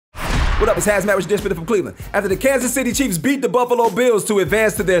What up, it's HazMatt with Dishin from Cleveland. After the Kansas City Chiefs beat the Buffalo Bills to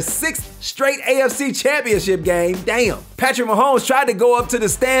advance to their 6th straight AFC Championship game, damn. Patrick Mahomes tried to go up to the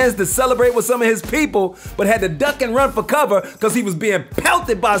stands to celebrate with some of his people, but had to duck and run for cover because he was being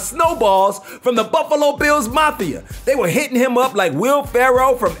pelted by snowballs from the Buffalo Bills Mafia. They were hitting him up like Will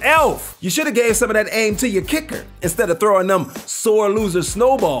Ferrell from Elf. You should have gave some of that aim to your kicker instead of throwing them sore loser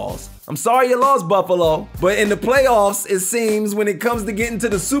snowballs. I'm sorry you lost, Buffalo, but in the playoffs, it seems when it comes to getting to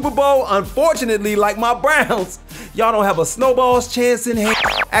the Super Bowl, unfortunately, like my Browns, y'all don't have a snowball's chance in hell.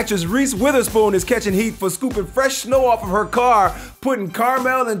 Actress Reese Witherspoon is catching heat for scooping fresh snow off of her car, putting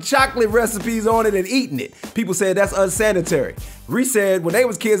caramel and chocolate recipes on it and eating it. People said that's unsanitary. Reese said when they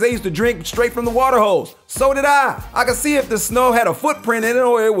was kids, they used to drink straight from the water hose. So did I. I could see if the snow had a footprint in it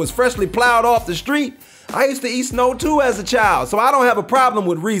or it was freshly plowed off the street. I used to eat snow too as a child, so I don't have a problem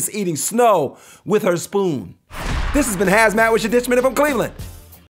with Reese eating snow with her spoon. This has been HazMatt with your Dishin from Cleveland.